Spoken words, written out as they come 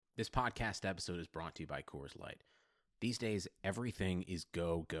This podcast episode is brought to you by Coors Light. These days, everything is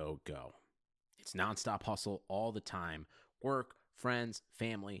go, go, go. It's nonstop hustle all the time. Work, friends,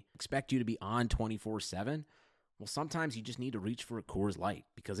 family expect you to be on 24/7. Well, sometimes you just need to reach for a Coors Light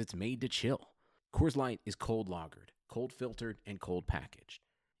because it's made to chill. Coors Light is cold lagered, cold filtered, and cold packaged.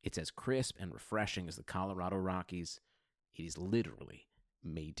 It's as crisp and refreshing as the Colorado Rockies. It is literally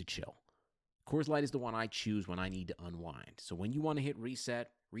made to chill. Coors Light is the one I choose when I need to unwind. So when you want to hit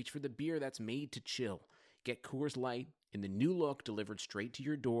reset, reach for the beer that's made to chill. Get Coors Light in the new look delivered straight to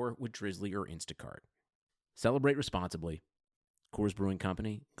your door with Drizzly or Instacart. Celebrate responsibly. Coors Brewing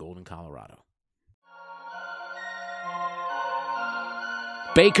Company, Golden, Colorado.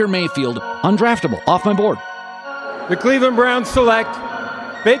 Baker Mayfield, undraftable, off my board. The Cleveland Browns select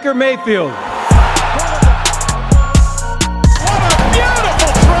Baker Mayfield. What a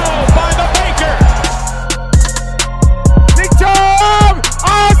beautiful throw by the Baker! Big Tom!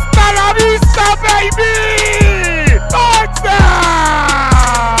 Hasta la vista, baby! Touchdown!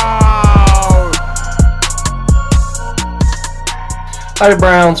 Hi,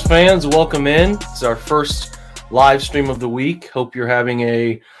 Browns fans. Welcome in. It's our first live stream of the week. Hope you're having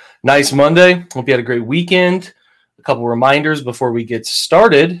a nice Monday. Hope you had a great weekend. A couple reminders before we get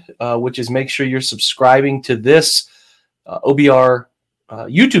started, which is make sure you're subscribing to this OBR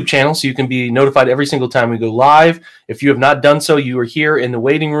YouTube channel so you can be notified every single time we go live. If you have not done so, you are here in the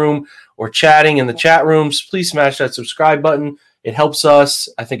waiting room or chatting in the chat rooms. Please smash that subscribe button. It helps us.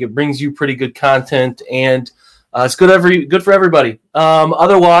 I think it brings you pretty good content, and it's good for everybody.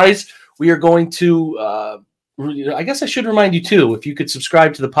 Otherwise, we are going to I guess I should remind you too, if you could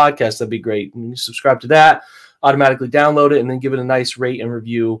subscribe to the podcast, that'd be great. And you subscribe to that, automatically download it, and then give it a nice rate and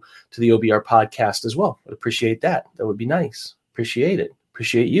review to the OBR podcast as well. I'd appreciate that. That would be nice. Appreciate it.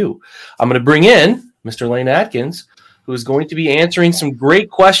 Appreciate you. I'm going to bring in Mr. Lane Atkins, who is going to be answering some great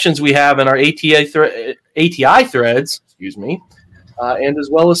questions we have in our ATI threads, and as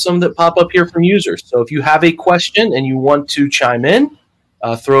well as some that pop up here from users. So if you have a question and you want to chime in,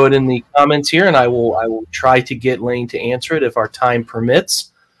 throw it in the comments here, and I will try to get Lane to answer it if our time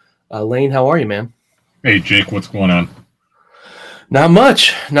permits. Lane, how are you, man? Hey, Jake, what's going on? Not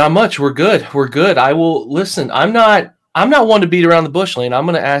much. We're good. I will listen. I'm not one to beat around the bush, Lane. I'm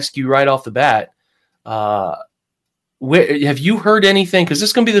going to ask you right off the bat. Have you heard anything? Because this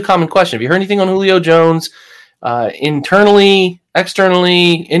is going to be the common question. Have you heard anything on Julio Jones, internally,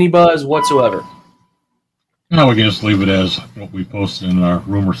 externally, any buzz whatsoever? No, we can just leave it as what we posted in our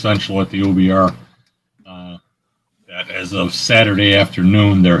Rumor Central at the OBR. That as of Saturday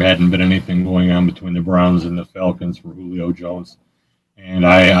afternoon, there hadn't been anything going on between the Browns and the Falcons for Julio Jones. And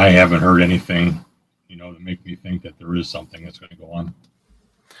I haven't heard anything, to make me think that there is something that's going to go on.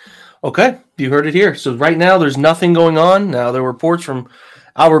 Okay, you heard it here. So right now, there's nothing going on. Now, there were reports from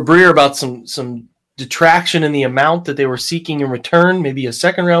Albert Breer about some detraction in the amount that they were seeking in return, maybe a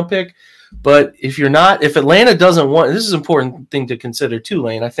second-round pick. But if Atlanta doesn't want, this is an important thing to consider too,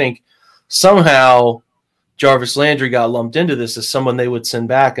 Lane. I think somehow Jarvis Landry got lumped into this as someone they would send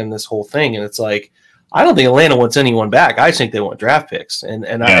back in this whole thing. And it's like, I don't think Atlanta wants anyone back. I think they want draft picks.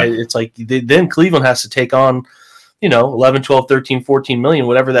 It's like then Cleveland has to take on, 11, 12, 13, 14 million,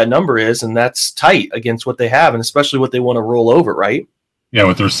 whatever that number is. And that's tight against what they have, and especially what they want to roll over, right? Yeah,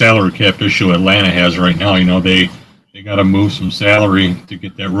 with their salary cap issue Atlanta has right now, they got to move some salary to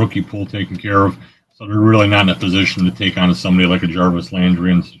get that rookie pool taken care of. So they're really not in a position to take on somebody like a Jarvis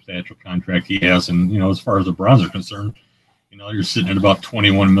Landry and the substantial contract he has. And, as far as the Browns are concerned, you're sitting at about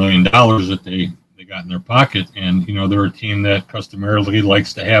 $21 million that they got in their pocket. And, they're a team that customarily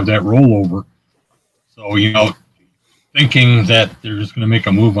likes to have that rollover. So, thinking that they're just going to make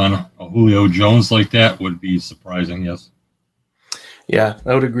a move on a Julio Jones like that would be surprising, yes. Yeah,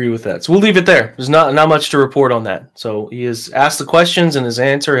 I would agree with that. So we'll leave it there. There's not much to report on that. So he has asked the questions, and his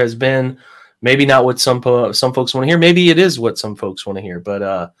answer has been maybe not what some folks want to hear. Maybe it is what some folks want to hear,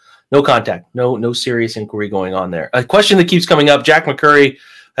 but no contact, no serious inquiry going on there. A question that keeps coming up, Jack McCurry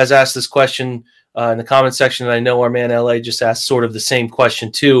has asked this question in the comment section, and I know our man LA just asked sort of the same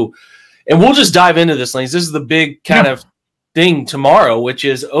question too. And we'll just dive into this, Lanes. This is the big kind of thing tomorrow, which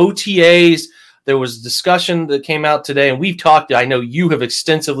is OTAs. There was discussion that came out today, and we've talked. I know you have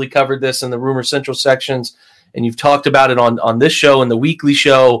extensively covered this in the Rumor Central sections, and you've talked about it on this show and the weekly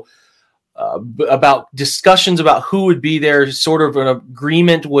show about discussions about who would be there. Sort of an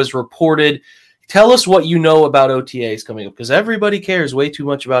agreement was reported. Tell us what you know about OTAs coming up, because everybody cares way too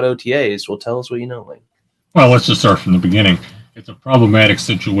much about OTAs. Well, tell us what you know, Lane. Well, let's just start from the beginning. It's a problematic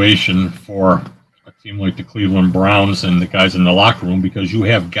situation for a team like the Cleveland Browns and the guys in the locker room, because you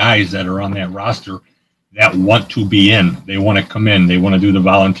have guys that are on that roster that want to be in. They want to come in. They want to do the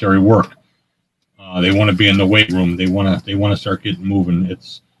voluntary work. They want to be in the weight room. They want to start getting moving.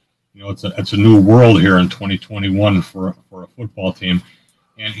 It's a new world here in 2021 for a football team,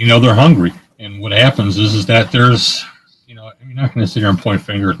 and they're hungry. And what happens is that there's you're not going to sit here and point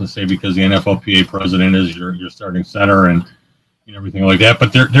fingers and say because the NFLPA president is your starting center and everything like that.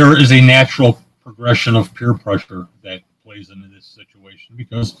 But there is a natural progression of peer pressure that plays into this situation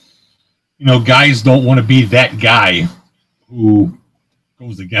because guys don't want to be that guy who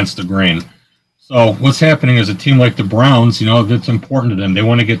goes against the grain. So what's happening is a team like the Browns, that's important to them. They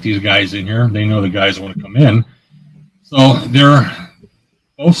want to get these guys in here. They know the guys want to come in. So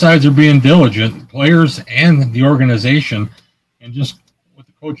both sides are being diligent, players and the organization, and just with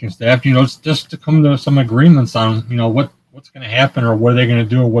the coaching staff, it's just to come to some agreements on, what's going to happen or what are they going to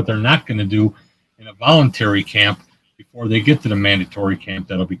do or what they're not going to do in a voluntary camp before they get to the mandatory camp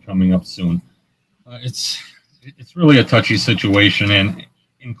that'll be coming up soon. It's really a touchy situation, and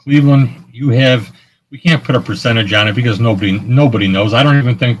in Cleveland, we can't put a percentage on it because nobody knows. I don't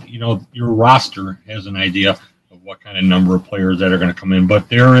even think your roster has an idea of what kind of number of players that are going to come in, but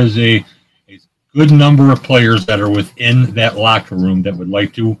there is a good number of players that are within that locker room that would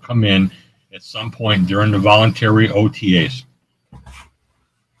like to come in at some point during the voluntary OTAs.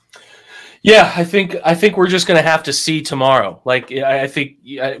 Yeah, I think we're just going to have to see tomorrow. Like, I think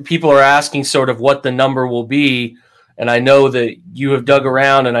people are asking sort of what the number will be, and I know that you have dug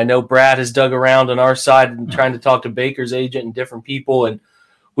around, and I know Brad has dug around on our side and trying to talk to Baker's agent and different people, and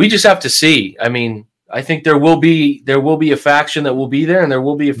we just have to see. I mean, I think there will be a faction that will be there, and there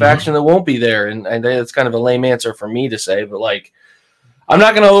will be a faction that won't be there, and that's kind of a lame answer for me to say, but like, I'm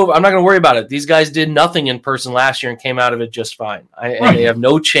not gonna worry about it. These guys did nothing in person last year and came out of it just fine. And they have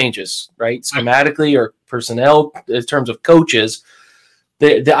no changes, right? Schematically or personnel in terms of coaches.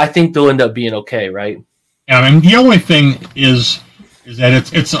 I think they'll end up being okay, right? Yeah, I mean, the only thing is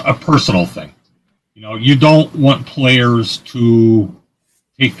that it's a personal thing. You don't want players to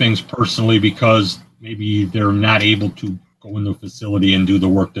take things personally because maybe they're not able to go in the facility and do the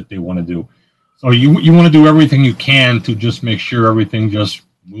work that they want to do. So you want to do everything you can to just make sure everything just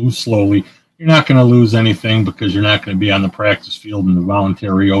moves slowly. You're not going to lose anything because you're not going to be on the practice field in the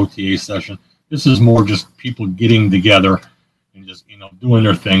voluntary OTA session. This is more just people getting together and just doing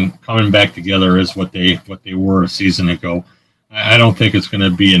their thing, coming back together as what they were a season ago. I don't think it's going to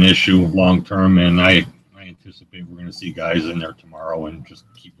be an issue long term, and I anticipate we're going to see guys in there tomorrow and just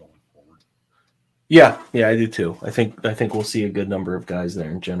keep going forward. Yeah, I do too. I think we'll see a good number of guys there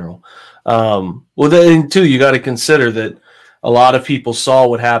in general. Well, then too, you got to consider that a lot of people saw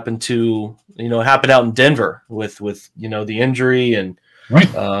what happened to happened out in Denver with the injury and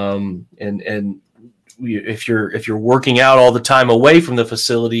right. And if you're working out all the time away from the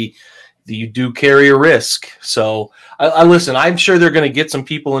facility, you do carry a risk. So I listen. I'm sure they're going to get some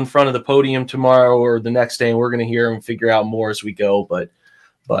people in front of the podium tomorrow or the next day, and we're going to hear and figure out more as we go. But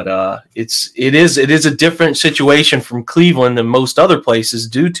it is a different situation from Cleveland than most other places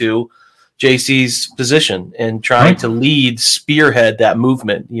due to JC's position and trying to spearhead that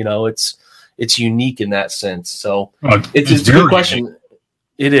movement. It's unique in that sense. So it's a good question. Unique.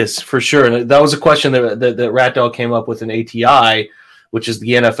 It is for sure. And that was a question that Rat Dog came up with in ATI, which is the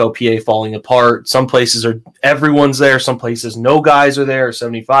NFLPA falling apart. Some places everyone's there. Some places no guys are there,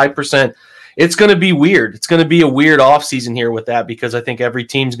 75%. It's going to be weird. It's going to be a weird offseason here with that because I think every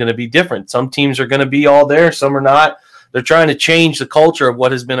team's going to be different. Some teams are going to be all there. Some are not. They're trying to change the culture of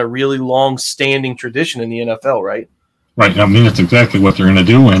what has been a really long-standing tradition in the NFL, right? Right. I mean, that's exactly what they're going to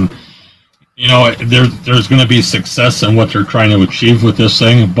do. And, there's going to be success in what they're trying to achieve with this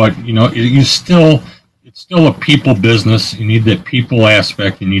thing. But, it's still a people business. You need that people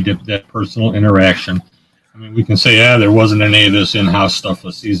aspect. You need that personal interaction. I mean, we can say, there wasn't any of this in-house stuff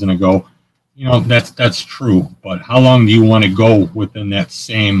a season ago. That's true. But how long do you want to go within that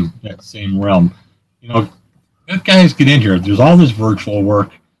same realm? Let guys get in here. There's all this virtual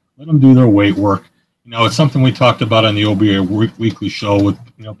work. Let them do their weight work. It's something we talked about on the OBA weekly show with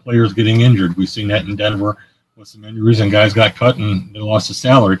players getting injured. We've seen that in Denver with some injuries, and guys got cut and they lost a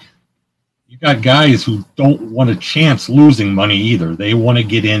salary. You got guys who don't want a chance losing money either. They want to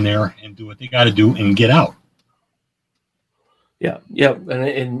get in there and do what they got to do and get out. Yeah,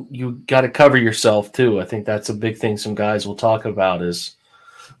 and you got to cover yourself too. I think that's a big thing some guys will talk about is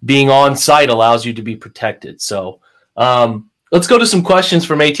being on site allows you to be protected. So let's go to some questions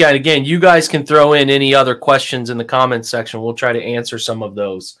from ATI. And again, you guys can throw in any other questions in the comments section. We'll try to answer some of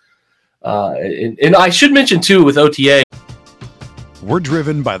those. And I should mention too with OTA. We're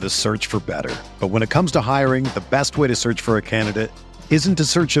driven by the search for better. But when it comes to hiring, the best way to search for a candidate isn't to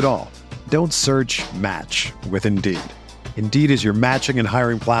search at all. Don't search, match with Indeed. Indeed is your matching and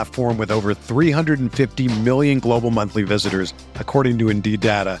hiring platform with over 350 million global monthly visitors, according to Indeed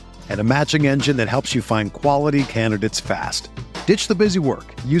data, and a matching engine that helps you find quality candidates fast. Ditch the busy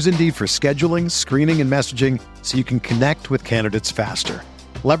work. Use Indeed for scheduling, screening, and messaging so you can connect with candidates faster.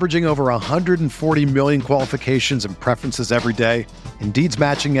 Leveraging over 140 million qualifications and preferences every day, Indeed's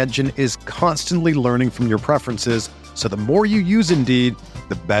matching engine is constantly learning from your preferences, so the more you use Indeed,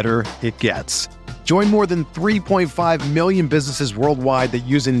 the better it gets. Join more than 3.5 million businesses worldwide that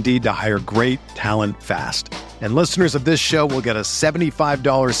use Indeed to hire great talent fast. And listeners of this show will get a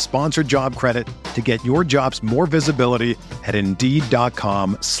 $75 sponsored job credit to get your jobs more visibility at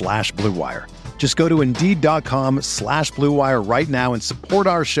Indeed.com/Blue Wire. Just go to Indeed.com/Blue Wire right now and support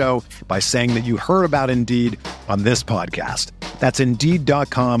our show by saying that you heard about Indeed on this podcast. That's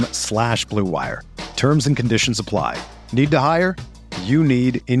Indeed.com/Blue Wire. Terms and conditions apply. Need to hire? You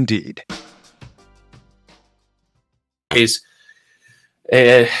need Indeed. It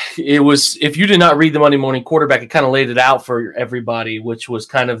was, if you did not read the Monday Morning Quarterback, it kind of laid it out for everybody, which was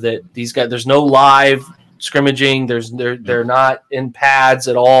kind of that these guys, there's no live scrimmaging. They're not in pads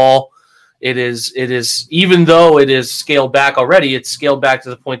at all. It is, even though it is scaled back already, it's scaled back to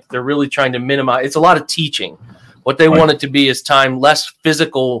the point that they're really trying to minimize. It's a lot of teaching. What they want it to be is time, less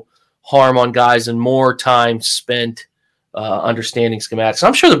physical harm on guys and more time spent understanding schematics.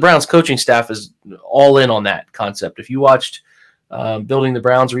 I'm sure the Browns coaching staff is all in on that concept. If you watched Building the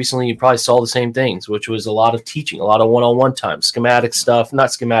Browns recently, you probably saw the same things, which was a lot of teaching, a lot of one-on-one time, schematic stuff,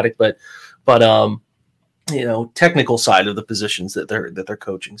 not schematic, but technical side of the positions that they're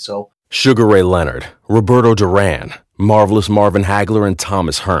coaching. So Sugar Ray Leonard, Roberto Duran, Marvelous Marvin Hagler, and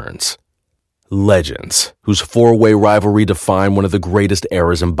Thomas Hearns. Legends, whose four-way rivalry defined one of the greatest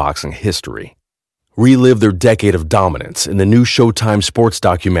eras in boxing history. Relive their decade of dominance in the new Showtime sports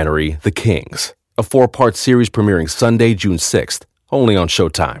documentary, The Kings, a 4-part series premiering Sunday, June 6th, only on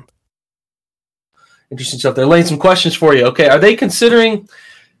Showtime. Interesting stuff. They're laying some questions for you. Okay, are they considering,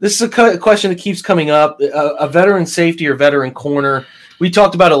 this is a question that keeps coming up, a veteran safety or veteran corner? We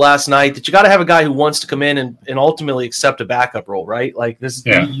talked about it last night, that you got to have a guy who wants to come in and ultimately accept a backup role, right? Like this,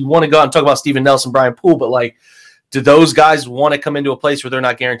 You want to go out and talk about Steven Nelson, Brian Poole, but like, do those guys want to come into a place where they're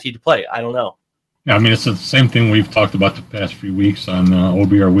not guaranteed to play? I don't know. Yeah, I mean, it's the same thing we've talked about the past few weeks on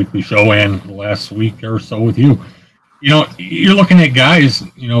OBR Weekly Show and the last week or so with you. You're looking at guys,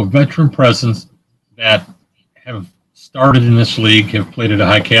 veteran presence that have started in this league, have played at a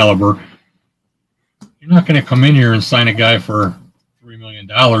high caliber. You're not going to come in here and sign a guy for $3 million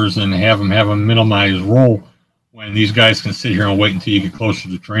and have a minimized role when these guys can sit here and wait until you get closer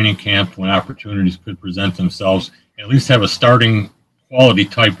to training camp when opportunities could present themselves. At least have a starting quality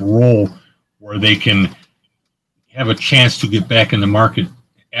type role where they can have a chance to get back in the market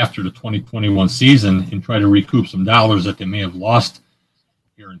after the 2021 season and try to recoup some dollars that they may have lost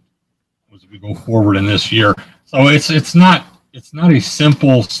here as we go forward in this year. So it's not a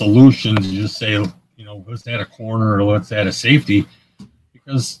simple solution to just say, let's add a corner or let's add a safety,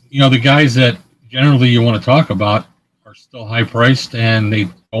 because the guys that generally you want to talk about are still high priced and they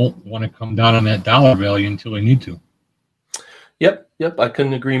don't want to come down on that dollar value until they need to. Yep, I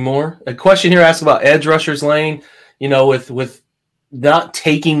couldn't agree more. A question here asked about edge rushers, Lane. With not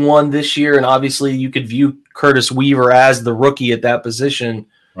taking one this year, and obviously you could view Curtis Weaver as the rookie at that position.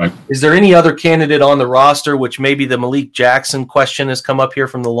 Right. Is there any other candidate on the roster, which maybe the Malik Jackson question has come up here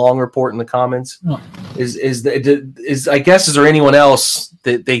from the Long Report in the comments? No. Is there anyone else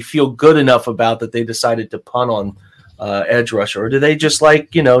that they feel good enough about that they decided to punt on edge rusher? Or do they just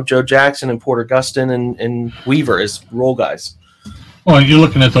like, Joe Jackson and Porter Gustin and Weaver as role guys? Well, you're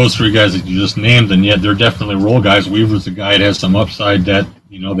looking at those three guys that you just named, and yet they're definitely role guys. Weaver's a guy that has some upside that,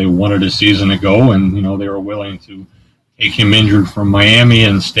 they wanted a season ago, and, they were willing to take him injured from Miami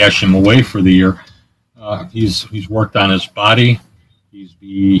and stash him away for the year. He's worked on his body.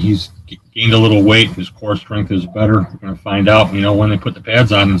 He's gained a little weight. His core strength is better. We're going to find out, when they put the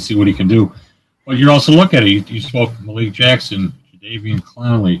pads on and see what he can do. But you also look at it. You spoke Malik Jackson, Jadeveon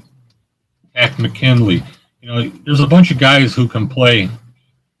Clowney, Pat McKinley. There's a bunch of guys who can play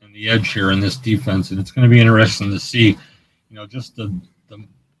in the edge here in this defense, and it's going to be interesting to see, just the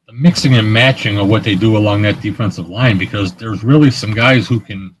mixing and matching of what they do along that defensive line, because there's really some guys who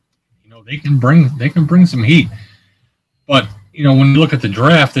can, they can bring some heat. But when you look at the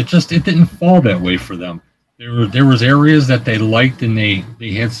draft, it didn't fall that way for them. There was areas that they liked, and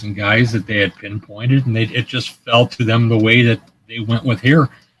they had some guys that they had pinpointed, and it just fell to them the way that they went with here.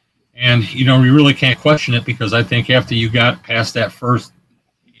 And, you really can't question it, because I think after you got past that first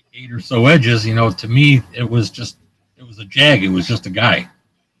 8 or so edges, to me, it was was a Jag. It was just a guy.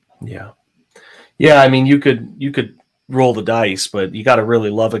 Yeah. I mean, you could roll the dice, but you got to really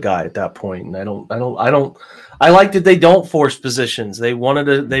love a guy at that point. And I like that they don't force positions. They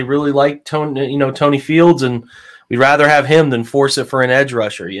really like Tony Fields, and we'd rather have him than force it for an edge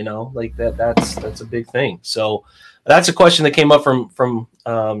rusher, like that's a big thing. So that's a question that came up from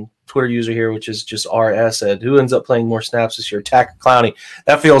Twitter user here, which is just RS said, who ends up playing more snaps this year, Tack or Clowney?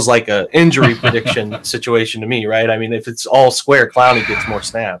 That feels like an injury prediction situation to me, right? I mean, if it's all square, Clowney gets more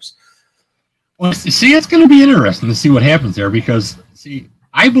snaps. Well, see, it's going to be interesting to see what happens there because,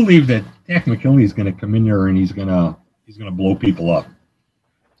 I believe that Tack McKinley is going to come in there and he's going to blow people up.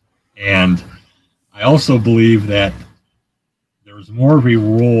 And I also believe that there's more of a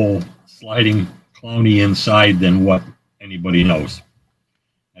role sliding Clowney inside than what anybody knows.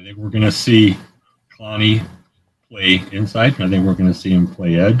 I think we're going to see Clowney play inside, and I think we're going to see him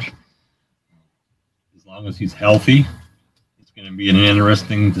play edge. As long as he's healthy, it's going to be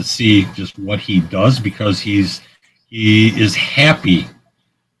interesting to see just what he does because he is happy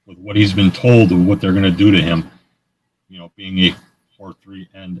with what he's been told of what they're going to do to him. Being a 4-3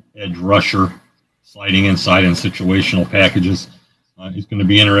 and edge rusher, sliding inside in situational packages. It's going to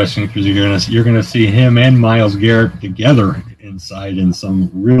be interesting because you're going to see him and Myles Garrett together inside in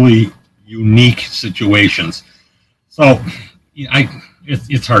some really unique situations. So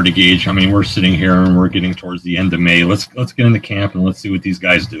it's hard to gauge. I mean, we're sitting here and we're getting towards the end of May. Let's get into camp and let's see what these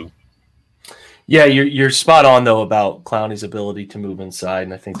guys do. Yeah, you're spot on though about Clowney's ability to move inside,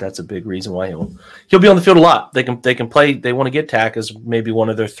 and I think that's a big reason why he'll be on the field a lot. They can play. They want to get Tack as maybe one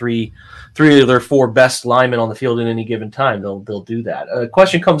of their three of their four best linemen on the field at any given time. They'll do that. A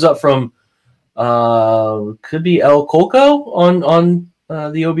question comes up from could be El Colco on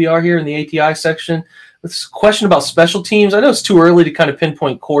the OBR here in the ATI section. It's a question about special teams. I know it's too early to kind of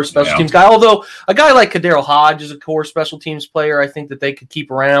pinpoint core special teams guy. Although a guy like Kadarius Hodge is a core special teams player, I think that they could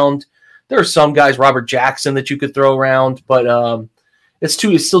keep around. There are some guys, Robert Jackson, that you could throw around, but it's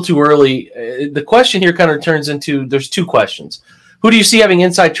still too early. The question here kind of turns into there's two questions. Who do you see having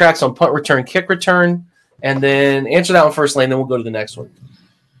inside tracks on punt return, kick return? And then answer that one first, Lane, then we'll go to the next one.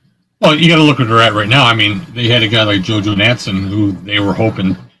 Well, you got to look where they're at right now. I mean, they had a guy like JoJo Natson who they were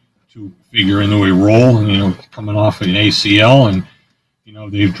hoping to figure into a role, coming off an ACL, and,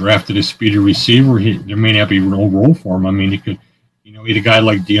 they've drafted a speedy receiver. There may not be no role for him. I mean, he could – he had a guy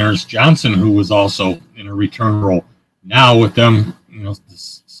like Dearness Johnson who was also in a return role. Now with them, the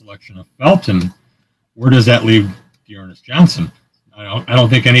selection of Felton, where does that leave Dearness Johnson? I don't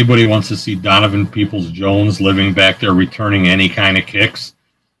think anybody wants to see Donovan Peoples-Jones living back there returning any kind of kicks.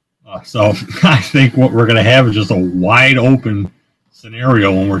 So I think what we're going to have is just a wide open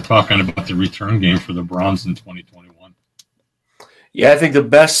scenario when we're talking about the return game for the Browns in 2021. Yeah, I think the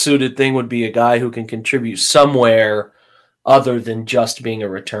best suited thing would be a guy who can contribute somewhere other than just being a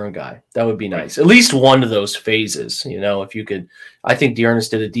return guy. That would be nice. At least one of those phases, if you could. I think Dearness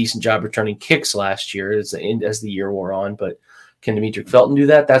did a decent job returning kicks last year as the year wore on, but can Demetric Felton do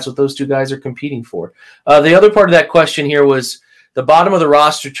that? That's what those two guys are competing for. The other part of that question here was the bottom of the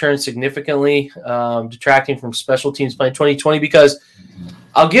roster turned significantly, detracting from special teams playing 2020 because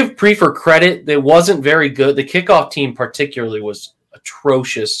I'll give Prefer credit. They wasn't very good. The kickoff team particularly was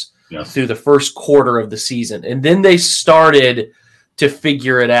atrocious through the first quarter of the season. And then they started to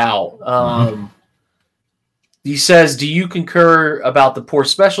figure it out. He says, do you concur about the poor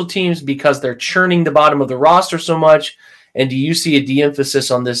special teams because they're churning the bottom of the roster so much? And do you see a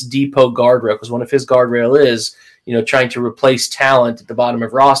de-emphasis on this depot guardrail? Because one of his guardrail is, trying to replace talent at the bottom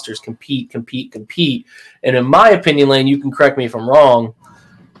of rosters, compete. And in my opinion, Lane, you can correct me if I'm wrong,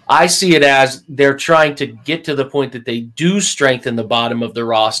 I see it as they're trying to get to the point that they do strengthen the bottom of the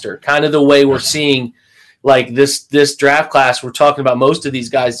roster, kind of the way we're seeing like this draft class. We're talking about most of these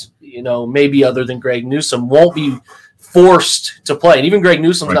guys, maybe other than Greg Newsome, won't be forced to play. And even Greg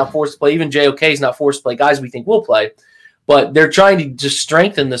Newsome's not forced to play. Even JOK is not forced to play. Guys we think will play. But they're trying to just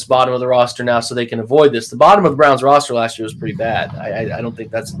strengthen this bottom of the roster now so they can avoid this. The bottom of the Browns roster last year was pretty bad. I don't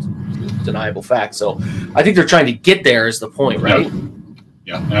think that's a deniable fact. So I think they're trying to get there is the point, right?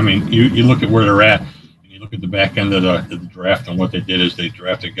 Yeah, I mean, you look at where they're at, and you look at the back end of the draft, and what they did is they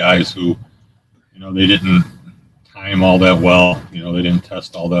drafted guys who, they didn't time all that well. They didn't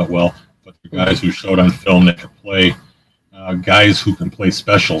test all that well. But the guys who showed on film that could play, guys who can play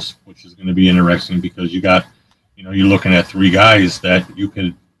specials, which is going to be interesting because you got, you're looking at three guys that you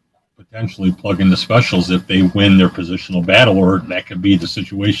could potentially plug into specials if they win their positional battle, or that could be the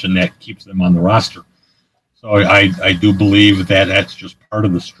situation that keeps them on the roster. So I do believe that that's just part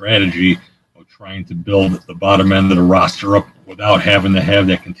of the strategy of trying to build the bottom end of the roster up without having to have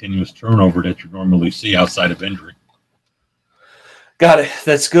that continuous turnover that you normally see outside of injury. Got it.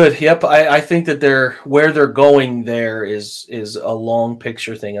 That's good. Yep. I think that where they're going there is a long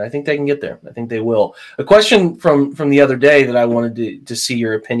picture thing. And I think they can get there. I think they will. A question from the other day that I wanted to see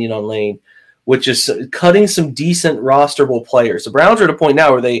your opinion on, Lane, which is cutting some decent rosterable players. The Browns are at a point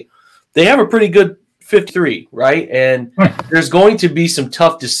now where they have a pretty good 53, right? And there's going to be some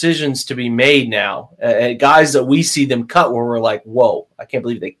tough decisions to be made now. Guys that we see them cut where we're like, whoa, I can't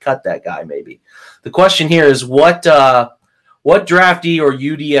believe they cut that guy maybe. The question here is what draftee or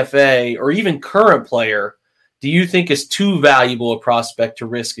UDFA or even current player do you think is too valuable a prospect to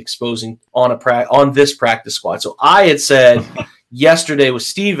risk exposing on this practice squad? So I had said yesterday with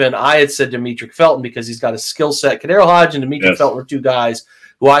Steven, I had said Demetric Felton because he's got a skill set. Kadarius Hodge and Demetric Felton were two guys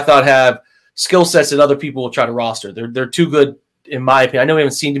who I thought have skill sets that other people will try to roster. They're too good, in my opinion. I know we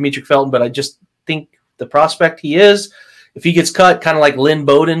haven't seen Demetric Felton, but I just think the prospect he is, if he gets cut, kind of like Lynn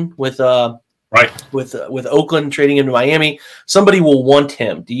Bowden with Oakland trading him to Miami, somebody will want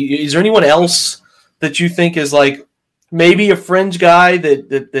him. Is there anyone else that you think is like maybe a fringe guy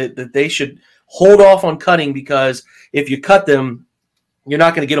that they should hold off on cutting, because if you cut them, you're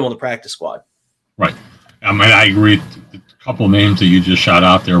not going to get them on the practice squad? Right. I mean, I agree. A couple of names that you just shot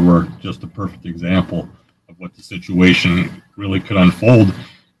out there were just a perfect example of what the situation really could unfold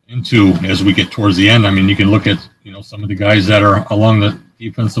into as we get towards the end. I mean, you can look at, some of the guys that are along the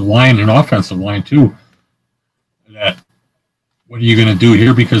defensive line and offensive line too. That what are you going to do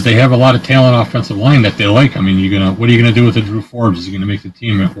here? Because they have a lot of talent offensive line that they like. I mean, what are you going to do with a Drew Forbes? Is he going to make the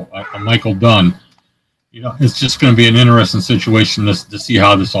team? A Michael Dunn? It's just going to be an interesting situation to see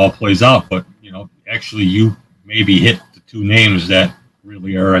how this all plays out. But actually, you maybe hit the two names that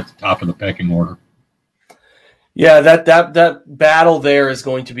really are at the top of the pecking order. Yeah, that battle there is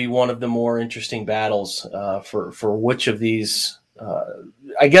going to be one of the more interesting battles for which of these.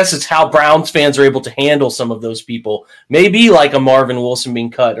 I guess it's how Browns fans are able to handle some of those people. Maybe like a Marvin Wilson being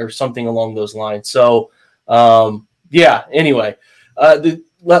cut or something along those lines. So, anyway,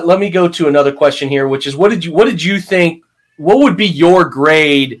 let me go to another question here, which is what did you think? What would be your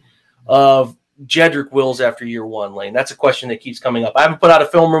grade of Jedrick Wills after year one, Lane? That's a question that keeps coming up. I haven't put out a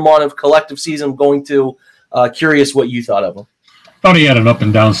film room on a collective season. I'm going to. Curious what you thought of him. I thought he had an up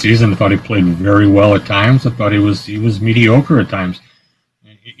and down season. I thought he played very well at times. I thought he was mediocre at times.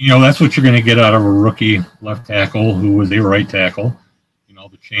 That's what you're going to get out of a rookie left tackle who was a right tackle.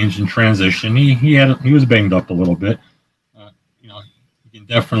 The change in transition. He was banged up a little bit. He can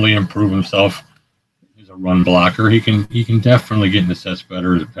definitely improve himself. He's a run blocker. He can definitely get into sets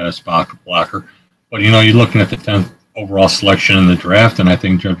better as a pass blocker. But you're looking at the 10th overall selection in the draft, and I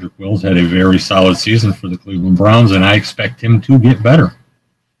think Jedrick Wills had a very solid season for the Cleveland Browns, and I expect him to get better.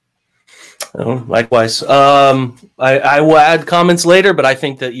 Oh, likewise. I will add comments later, but I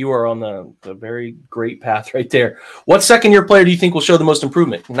think that you are on the very great path right there. What second-year player do you think will show the most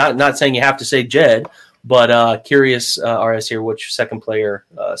improvement? Not saying you have to say Jed, but curious, RS here, which second-year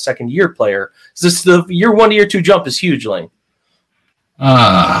player. Is this the year 1 to year 2 jump is huge, Lane?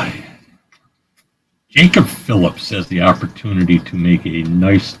 Jacob Phillips has the opportunity to make a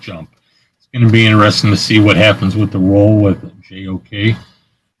nice jump. It's going to be interesting to see what happens with the role with JOK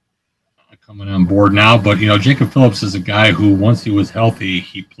coming on board now. But, Jacob Phillips is a guy who, once he was healthy,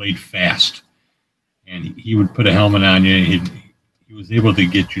 he played fast. And he would put a helmet on you. He was able to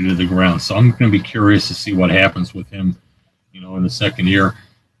get you to the ground. So I'm going to be curious to see what happens with him, in the second year.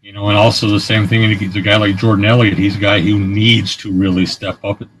 And also the same thing, he's a guy like Jordan Elliott. He's a guy who needs to really step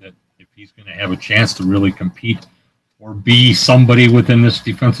up he's going to have a chance to really compete or be somebody within this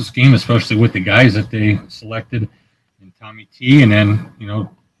defensive scheme, especially with the guys that they selected in Tommy T. And then,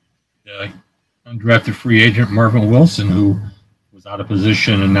 the undrafted free agent Marvin Wilson, who was out of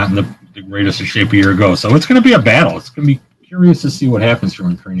position and not in the greatest of shape a year ago. So it's going to be a battle. It's going to be curious to see what happens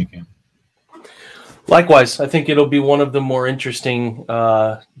during training camp. Likewise, I think it'll be one of the more interesting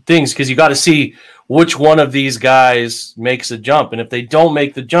things, because you got to see which one of these guys makes a jump. And if they don't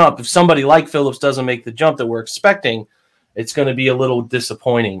make the jump, if somebody like Phillips doesn't make the jump that we're expecting, it's going to be a little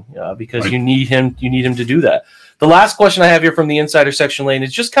disappointing because right. You need him to do that. The last question I have here from the insider section, Lane,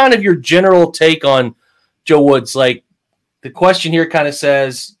 is just kind of your general take on Joe Woods. Like, the question here kind of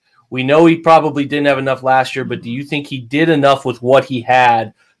says, we know he probably didn't have enough last year, but do you think he did enough with what he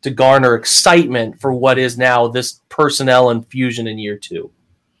had to garner excitement for what is now this personnel infusion in year 2?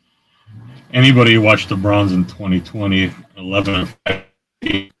 Anybody who watched the Browns in 2020, 11-5,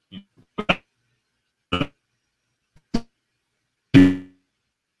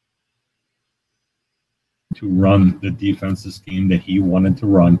 to run the defensive scheme that he wanted to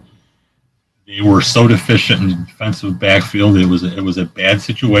run. They were so deficient in the defensive backfield. It was a bad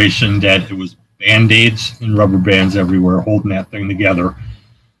situation that it was Band-Aids and rubber bands everywhere holding that thing together.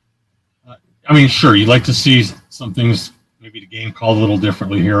 I mean, sure, you'd like to see some things, maybe the game called a little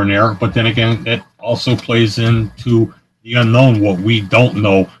differently here and there, but then again, that also plays into the unknown, what we don't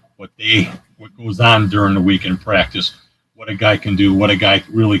know, what goes on during the week in practice, what a guy can do, what a guy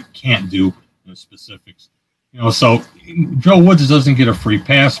really can't do in the specifics. So Joe Woods doesn't get a free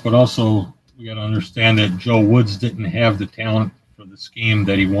pass, but also we got to understand that Joe Woods didn't have the talent for the scheme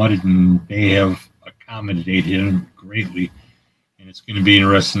that he wanted, and they have accommodated him greatly. And it's going to be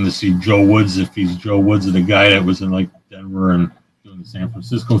interesting to see Joe Woods, if he's Joe Woods of the guy that was in like Denver and doing the San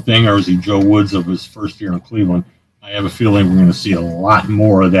Francisco thing, or is he Joe Woods of his first year in Cleveland? I have a feeling we're going to see a lot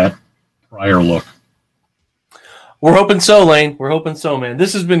more of that prior look. We're hoping so, Lane. We're hoping so, man.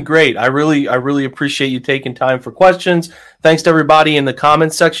 This has been great. I really appreciate you taking time for questions. Thanks to everybody in the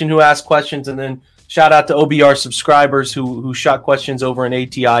comments section who asked questions, and then shout out to OBR subscribers who shot questions over in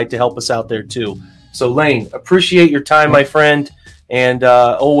ATI to help us out there too. So, Lane, appreciate your time, my friend, and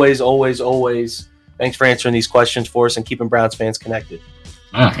always, thanks for answering these questions for us and keeping Browns fans connected.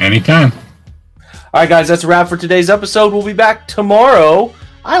 Anytime. All right, guys, that's a wrap for today's episode. We'll be back tomorrow.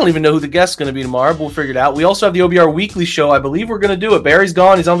 I don't even know who the guest's going to be tomorrow, but we'll figure it out. We also have the OBR Weekly Show. I believe we're going to do it. Barry's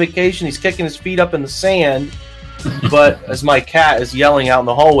gone. He's on vacation. He's kicking his feet up in the sand. But as my cat is yelling out in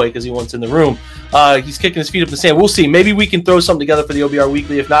the hallway because he wants in the room, he's kicking his feet up in the sand. We'll see. Maybe we can throw something together for the OBR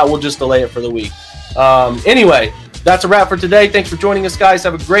Weekly. If not, we'll just delay it for the week. Anyway, that's a wrap for today. Thanks for joining us, guys.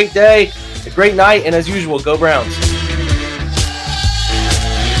 Have a great day, a great night, and as usual, go Browns.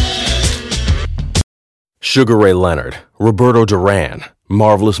 Sugar Ray Leonard, Roberto Duran,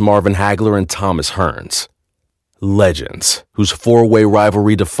 Marvelous Marvin Hagler, and Thomas Hearns. Legends, whose four-way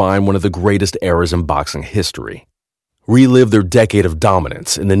rivalry defined one of the greatest eras in boxing history. Relive their decade of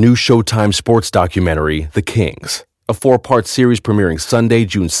dominance in the new Showtime sports documentary, The Kings, a 4-part series premiering Sunday,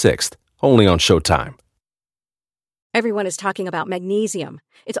 June 6th, only on Showtime. Everyone is talking about magnesium.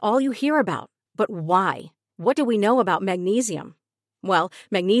 It's all you hear about. But why? What do we know about magnesium? Well,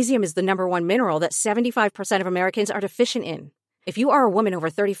 magnesium is the number one mineral that 75% of Americans are deficient in. If you are a woman over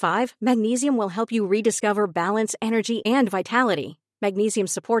 35, magnesium will help you rediscover balance, energy, and vitality. Magnesium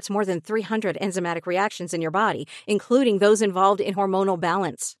supports more than 300 enzymatic reactions in your body, including those involved in hormonal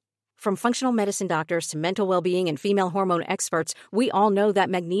balance. From functional medicine doctors to mental well-being and female hormone experts, we all know that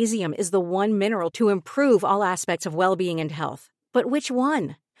magnesium is the one mineral to improve all aspects of well-being and health. But which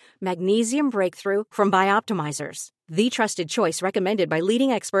one? Magnesium Breakthrough from Bioptimizers, the trusted choice recommended by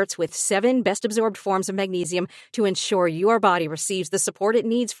leading experts with 7 best-absorbed forms of magnesium to ensure your body receives the support it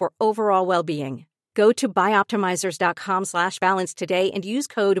needs for overall well-being. Go to bioptimizers.com/balance today and use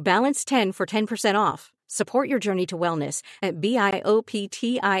code BALANCE10 for 10% off. Support your journey to wellness at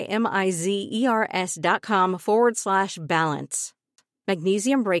bioptimizers.com/balance.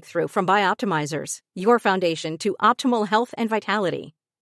 Magnesium Breakthrough from Bioptimizers, your foundation to optimal health and vitality.